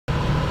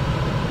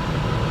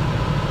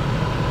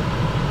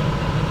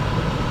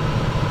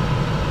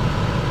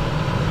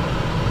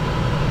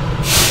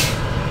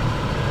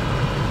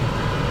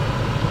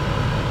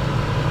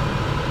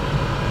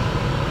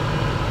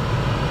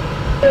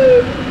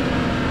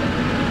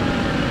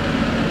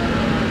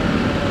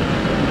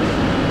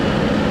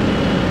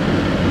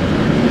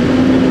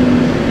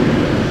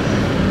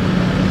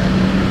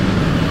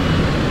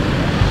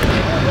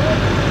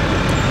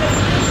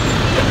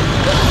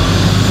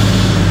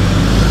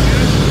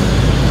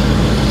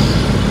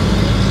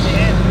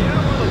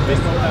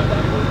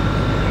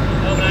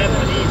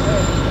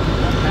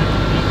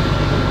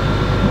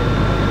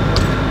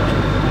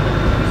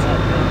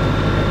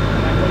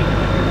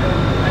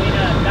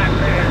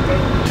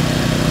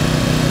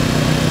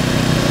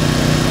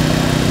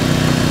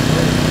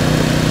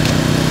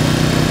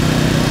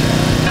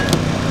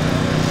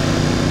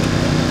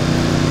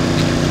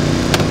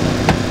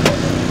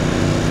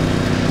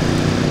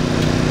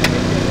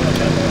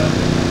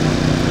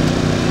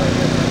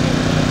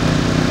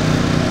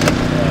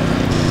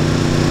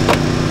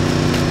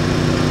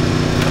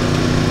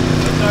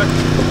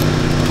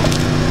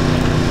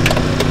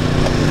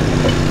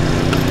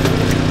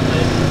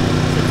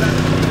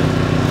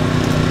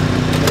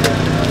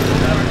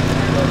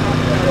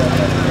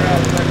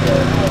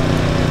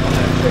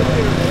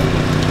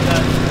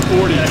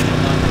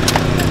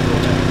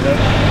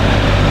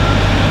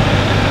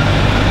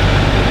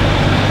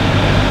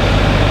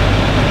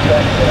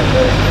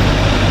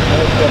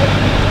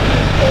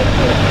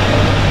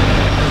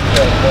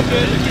No,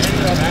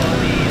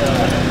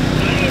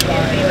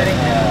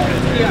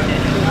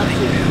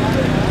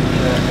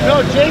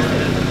 Jason.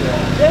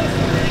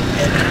 Jason.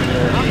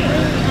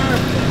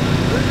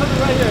 We're coming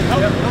right here.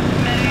 Help.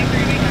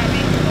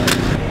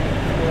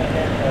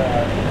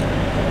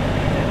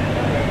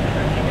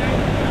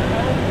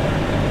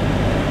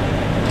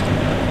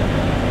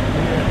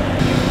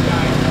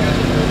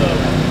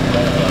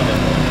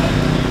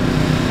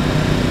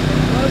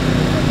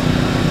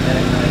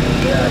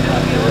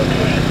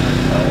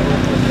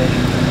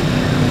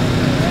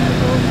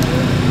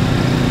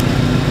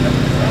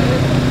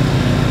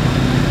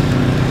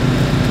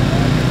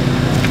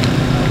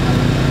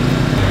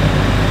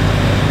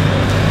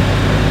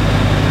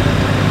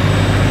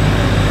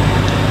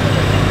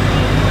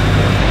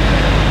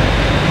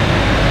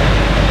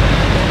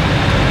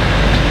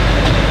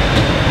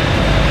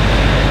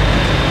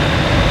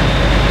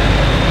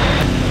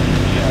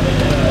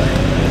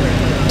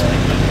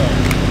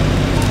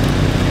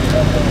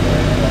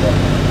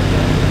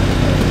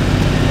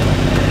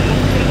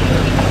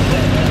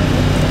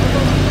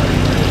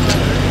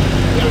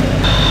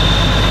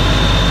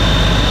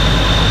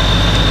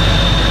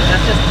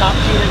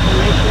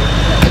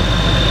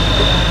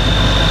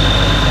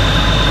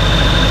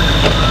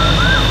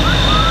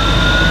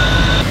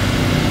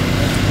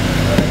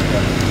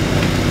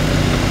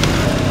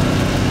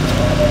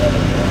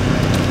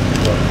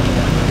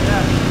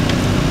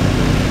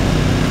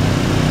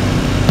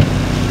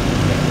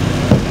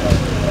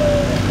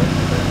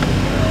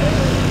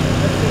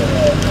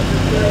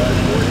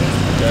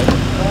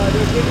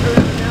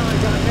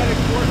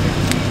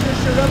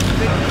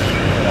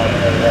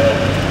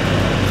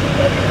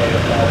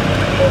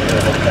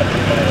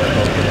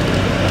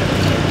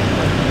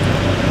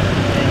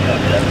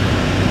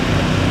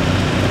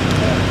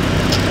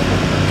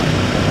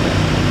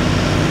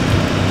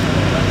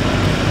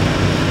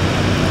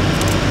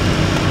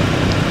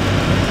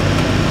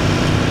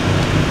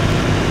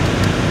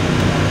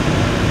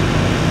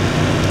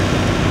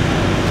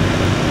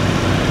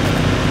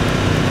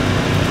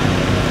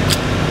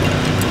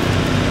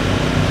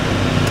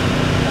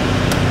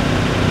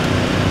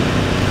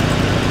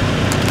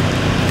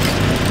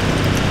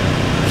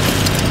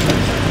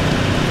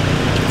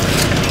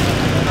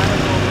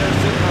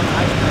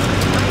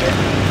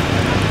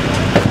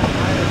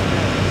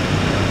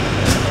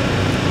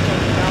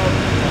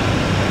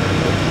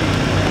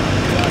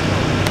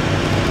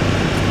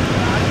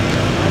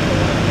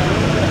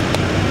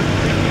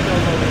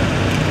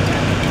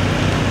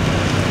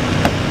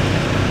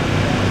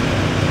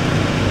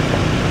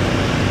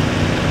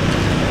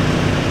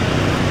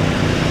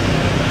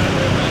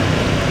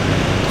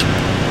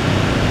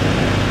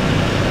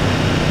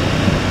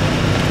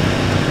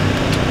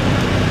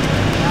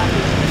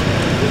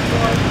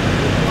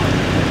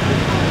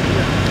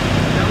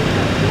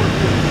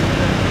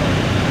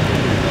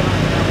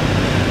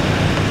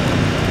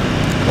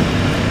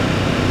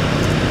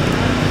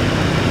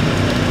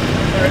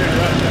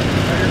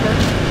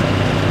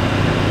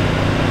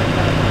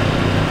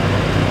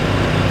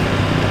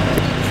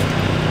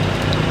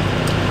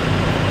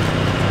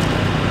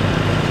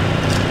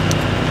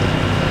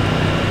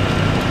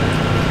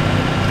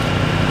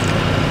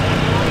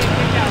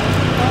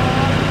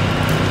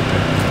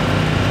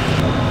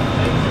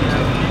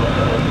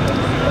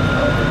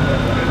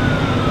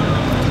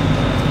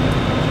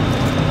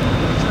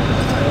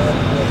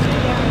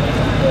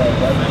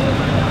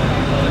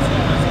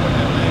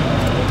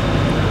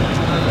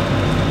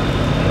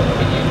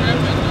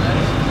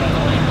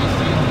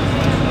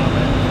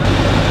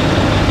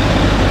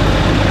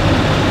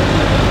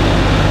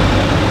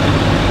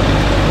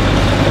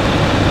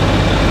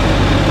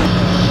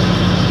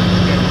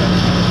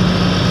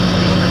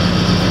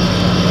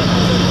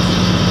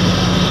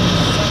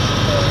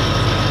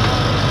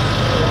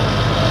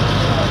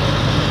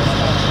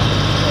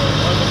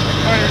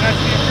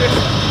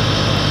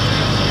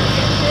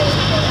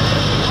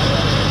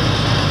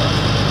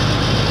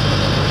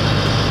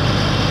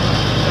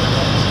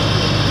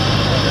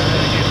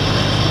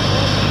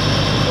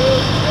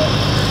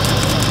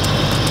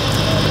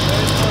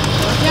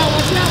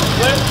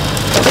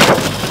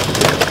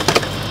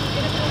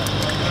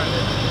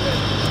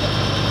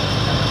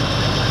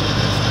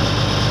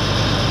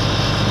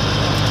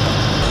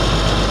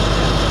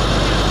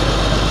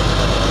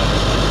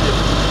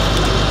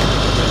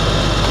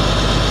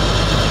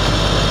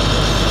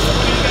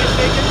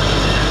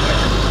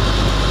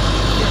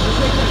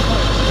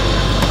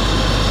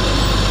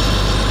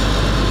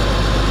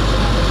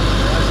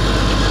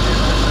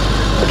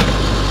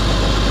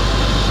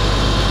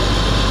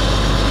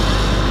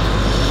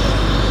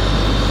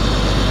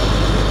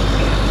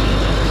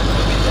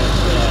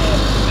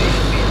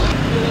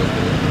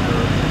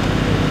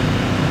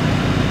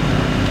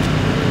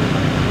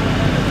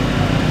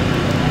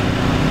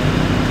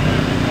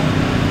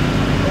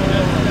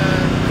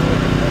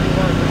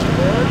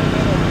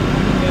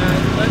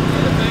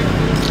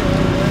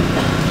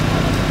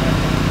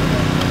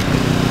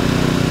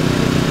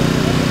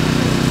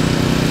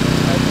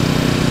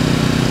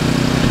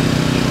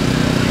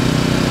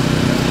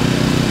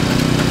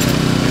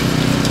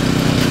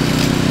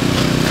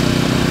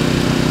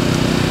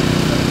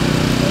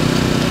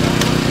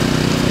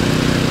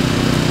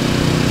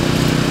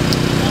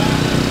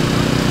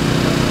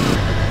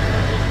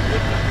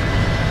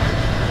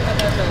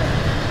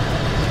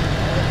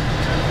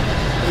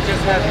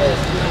 have this.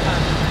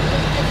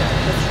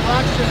 Let's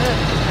watch your head.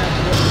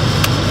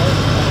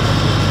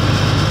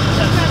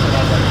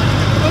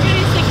 We're going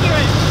to secure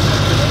it.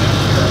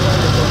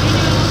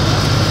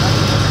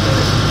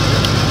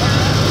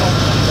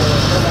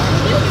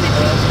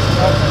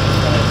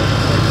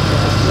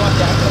 You want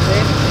the actual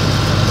tape?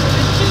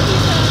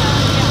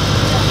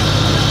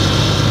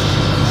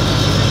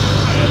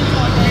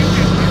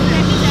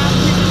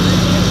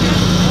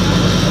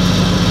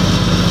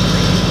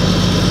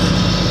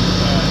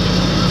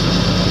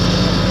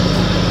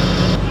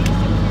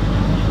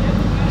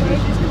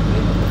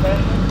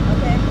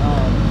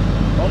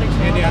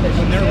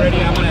 When they're ready,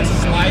 I'm going to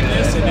slide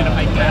this, and then if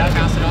I can,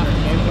 pass it off to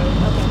you.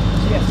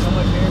 Yes, so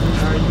much air.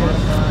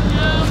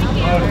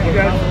 You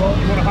guys want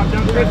to hop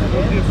down to this?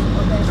 We'll just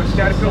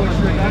static fill and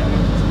straight that.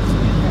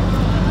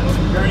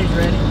 Journey's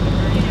ready.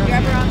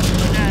 Grab her on.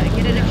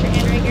 Get an extra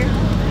hand right here.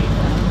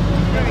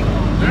 There we go.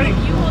 Ready?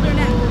 You hold her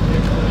now.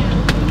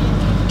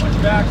 Watch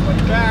your back, watch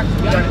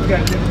your back. You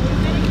got it.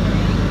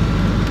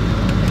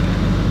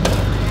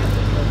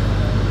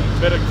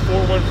 Medic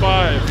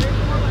 415. Is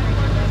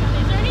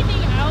there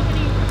anything out?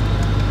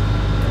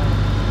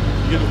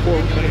 You get the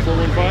medic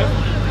 415?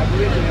 I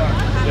believe they are.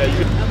 Yeah, you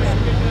can.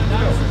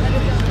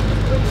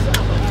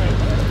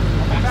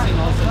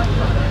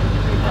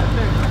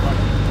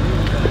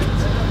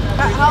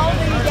 How old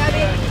are you,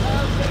 Debbie?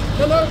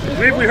 I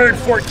believe we heard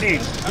 14.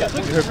 You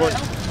heard 14?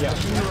 Yeah.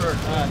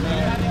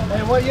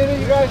 Hey, what unit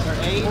you guys?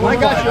 Oh, I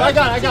got you, I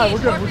got it.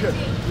 We're good.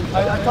 I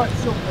talked to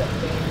Silver.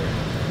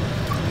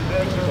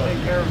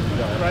 Take care of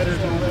riders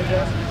and all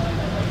that.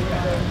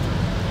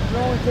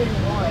 You're only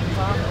taking one,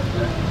 huh?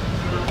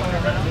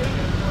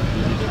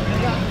 I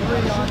got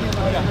 3 on you.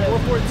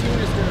 414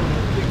 is going to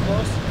be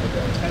close.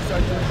 That's our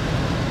turn.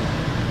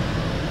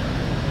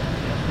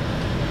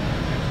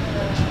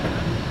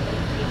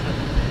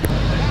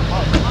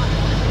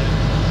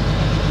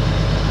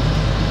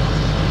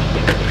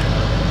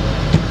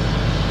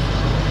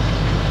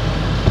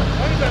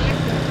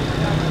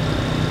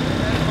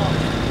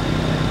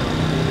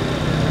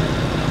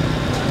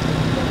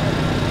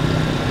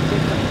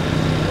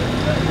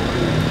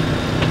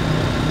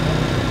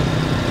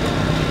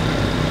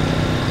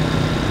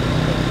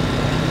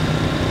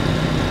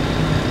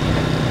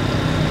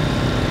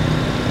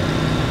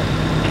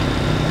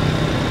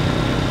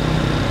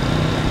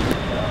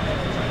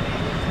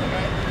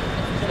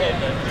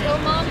 Tell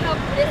mom how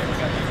this.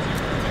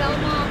 Tell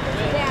mom,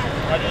 dad.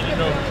 I need to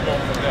know who's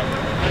going from them.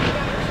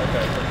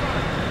 Okay.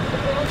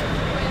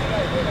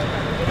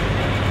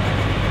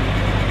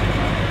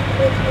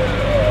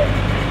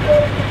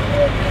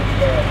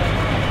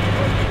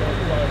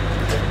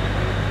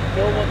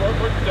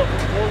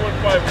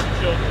 415 with the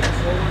children.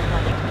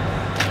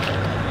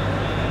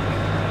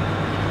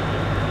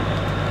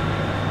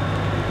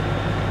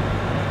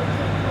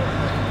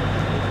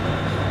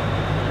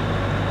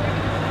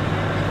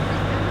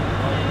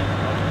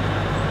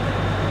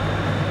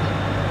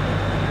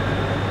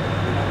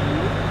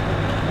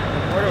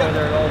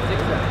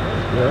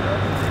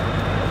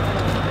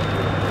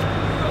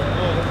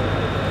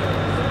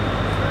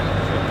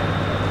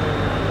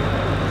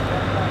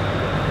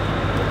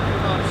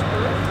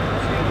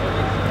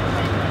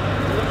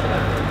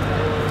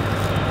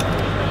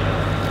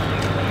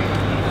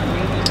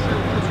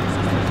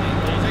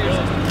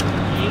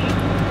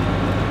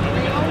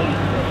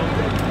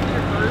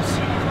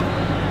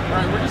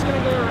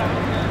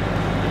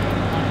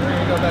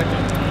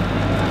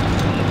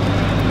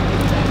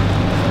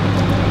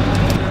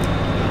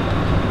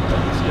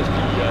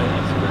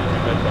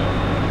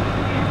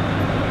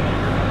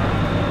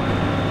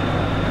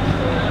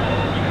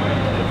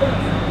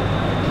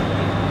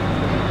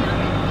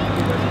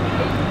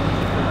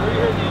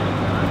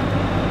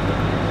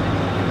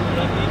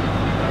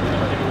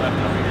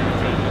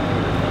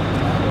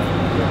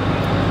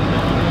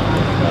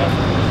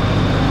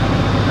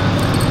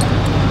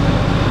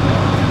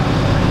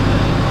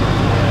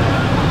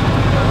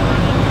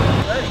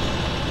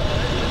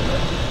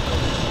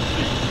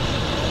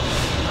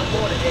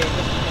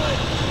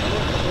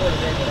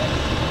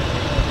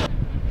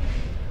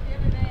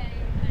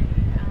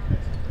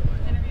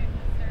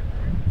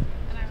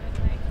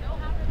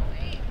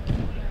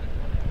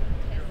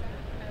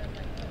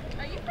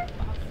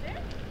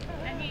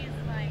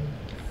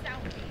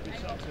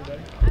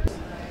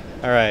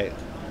 All right.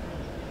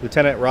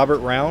 Lieutenant Robert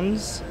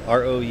Rounds,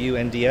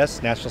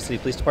 R-O-U-N-D-S, National City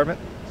Police Department.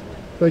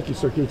 Thank you,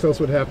 sir. Can you tell us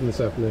what happened this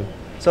afternoon?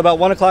 So about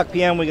 1 o'clock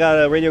p.m. we got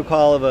a radio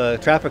call of a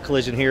traffic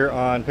collision here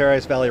on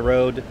Paradise Valley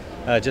Road,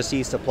 just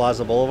east of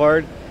Plaza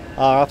Boulevard.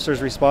 Our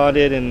officers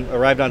responded and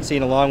arrived on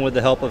scene along with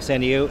the help of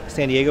San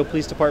Diego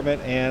Police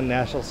Department and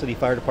National City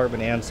Fire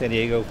Department and San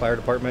Diego Fire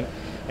Department,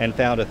 and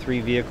found a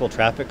 3-vehicle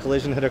traffic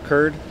collision had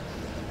occurred.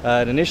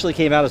 It initially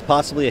came out as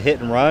possibly a hit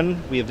and run.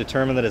 We have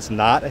determined that it's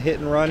not a hit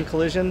and run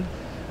collision.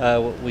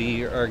 What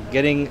we are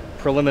getting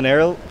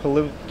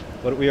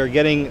what we are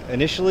getting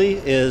initially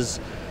is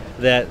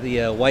that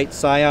the white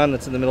Scion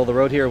that's in the middle of the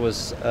road here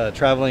was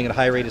traveling at a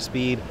high rate of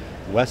speed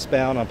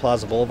westbound on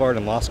Plaza Boulevard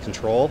and lost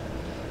control.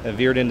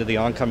 veered into the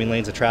oncoming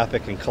lanes of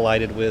traffic and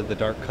collided with the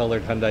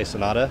dark-colored Hyundai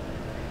Sonata,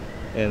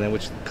 and then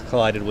which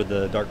collided with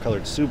the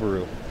dark-colored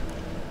Subaru.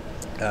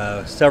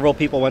 Several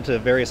people went to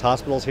various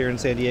hospitals here in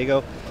San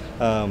Diego.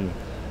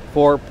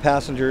 4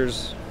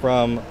 passengers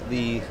from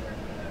the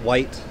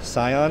white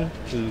Scion,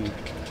 who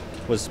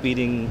was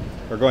speeding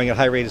or going at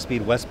high rate of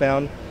speed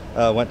westbound,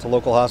 went to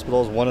local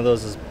hospitals. One of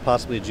those is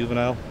possibly a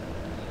juvenile.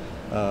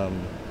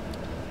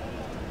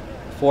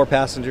 4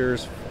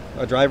 passengers,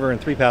 a driver and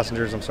 3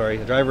 passengers from the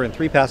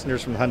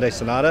Hyundai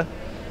Sonata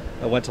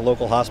went to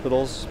local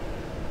hospitals,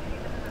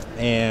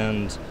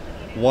 and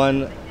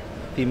 1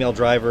 female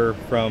driver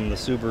from the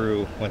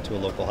Subaru went to a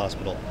local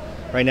hospital.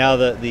 Right now,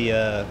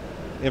 the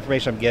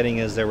information I'm getting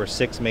is there were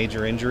 6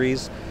 major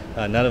injuries.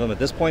 None of them at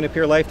this point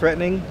appear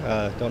life-threatening.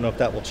 Don't know if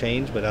that will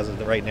change, but as of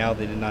right now,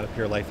 they did not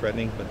appear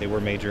life-threatening, but they were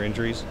major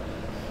injuries.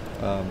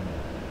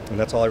 And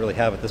that's all I really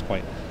have at this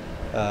point.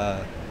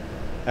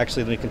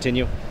 Actually, let me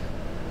continue.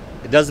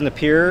 It doesn't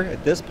appear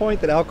at this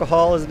point that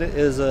alcohol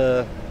is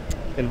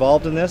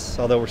involved in this,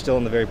 although we're still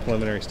in the very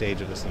preliminary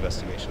stage of this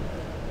investigation.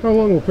 How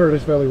long will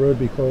Paradise Valley Road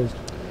be closed?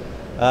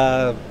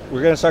 We're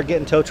going to start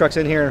getting tow trucks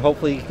in here and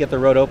hopefully get the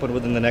road open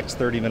within the next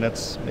 30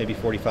 minutes, maybe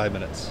 45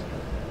 minutes.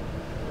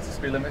 What's the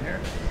speed limit here?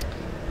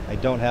 I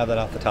don't have that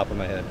off the top of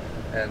my head.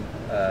 And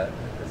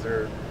is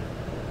there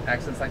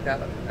accidents like that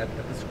at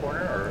this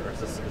corner, or is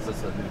this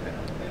a new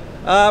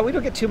thing? We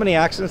don't get too many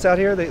accidents out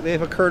here.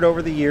 They've occurred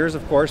over the years,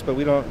 of course, but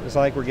we don't. It's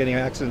not like we're getting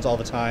accidents all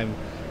the time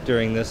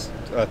during this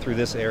through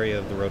this area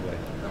of the roadway.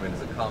 I mean,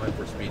 is it common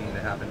for speeding to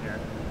happen here?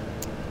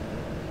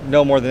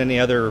 No more than any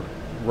other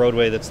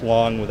roadway that's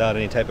long without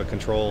any type of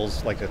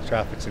controls, like a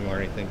traffic signal or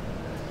anything.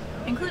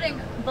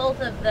 Including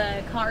both of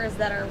the cars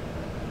that are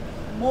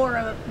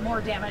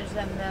more damaged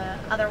than the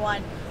other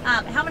one.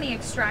 How many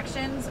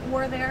extractions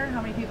were there?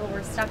 How many people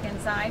were stuck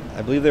inside?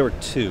 I believe there were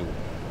two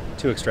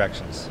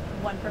extractions.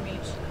 1 from each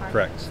car.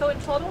 Correct. So in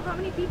total, how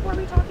many people are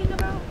we talking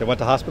about? They went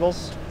to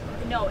hospitals?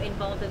 No,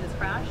 involved in this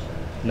crash?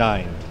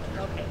 9.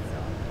 Okay,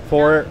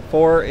 so.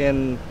 4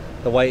 in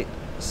the white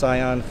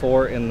Scion,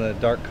 4 in the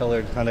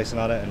dark-colored Hyundai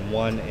Sonata, and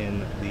 1 in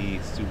the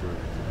Subaru.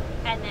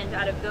 And then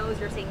out of those,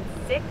 you're saying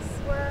 6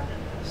 were?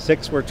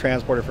 6 were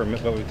transported for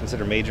what we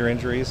consider major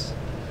injuries.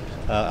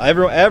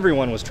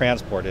 Everyone was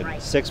transported.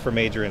 Right. 6 for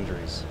major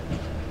injuries.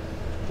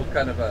 What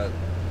kind of a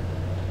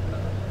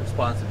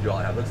response did you all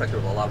have? Looks like there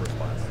was a lot of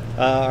response.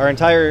 Our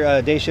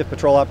entire day shift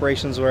patrol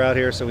operations were out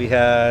here, so we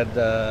had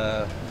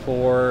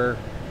 4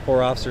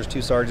 officers,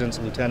 2 sergeants,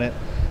 a lieutenant,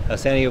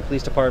 San Diego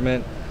Police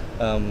Department.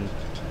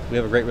 We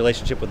have a great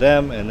relationship with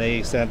them, and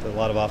they sent a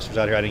lot of officers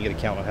out here. I didn't get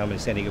a count on how many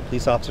San Diego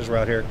police officers were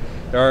out here.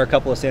 There are a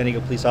couple of San Diego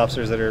police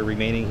officers that are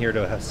remaining here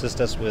to assist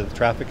us with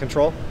traffic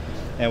control,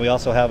 and we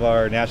also have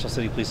our National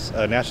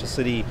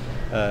City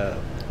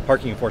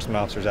parking enforcement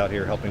officers out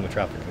here helping with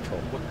traffic control.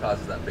 What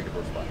causes that big of a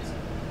response?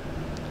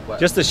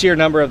 Just the sheer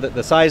number of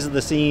the size of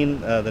the scene,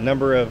 the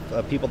number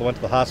of people that went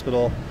to the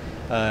hospital,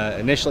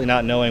 initially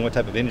not knowing what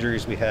type of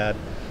injuries we had,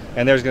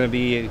 and there's going to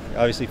be,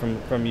 obviously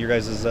from your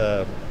guys'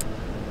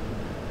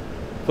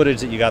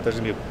 footage that you got, there's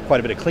going to be quite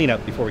a bit of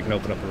cleanup before we can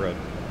open up the road.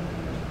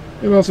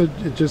 And also,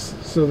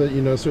 just so that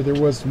you know, so there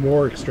was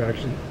more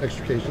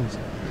extrications,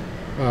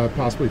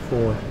 possibly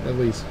 4 at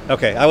least.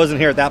 Okay, I wasn't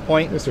here at that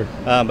point. Yes, sir.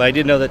 But I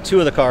did know that 2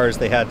 of the cars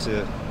they had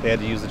to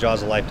use the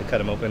jaws of life to cut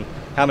them open.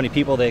 How many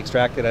people they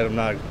extracted, I'm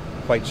not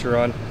quite sure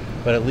on,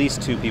 but at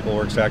least 2 people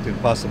were extracted,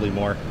 possibly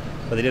more.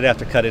 But they did have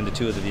to cut into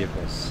 2 of the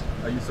vehicles.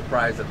 Are you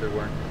surprised that there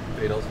weren't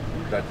fatals,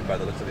 judging by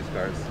the looks of these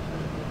cars?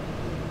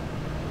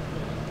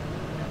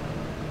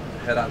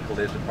 Head-on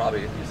collision,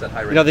 probably. You said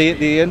high rate. You know,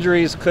 the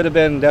injuries could have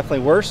been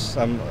definitely worse.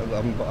 I'm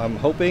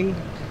hoping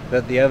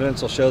that the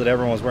evidence will show that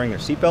everyone was wearing their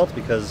seatbelts,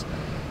 because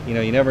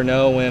you never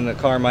know when a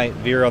car might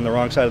veer on the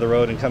wrong side of the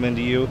road and come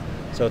into you.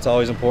 So it's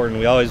always important.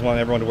 We always want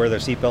everyone to wear their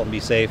seatbelt and be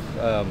safe,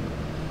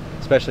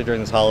 especially during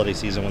this holiday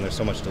season when there's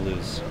so much to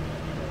lose.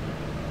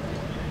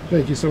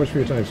 Thank you so much for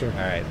your time, sir.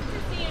 All right.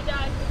 See you,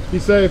 Doug. Be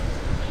safe.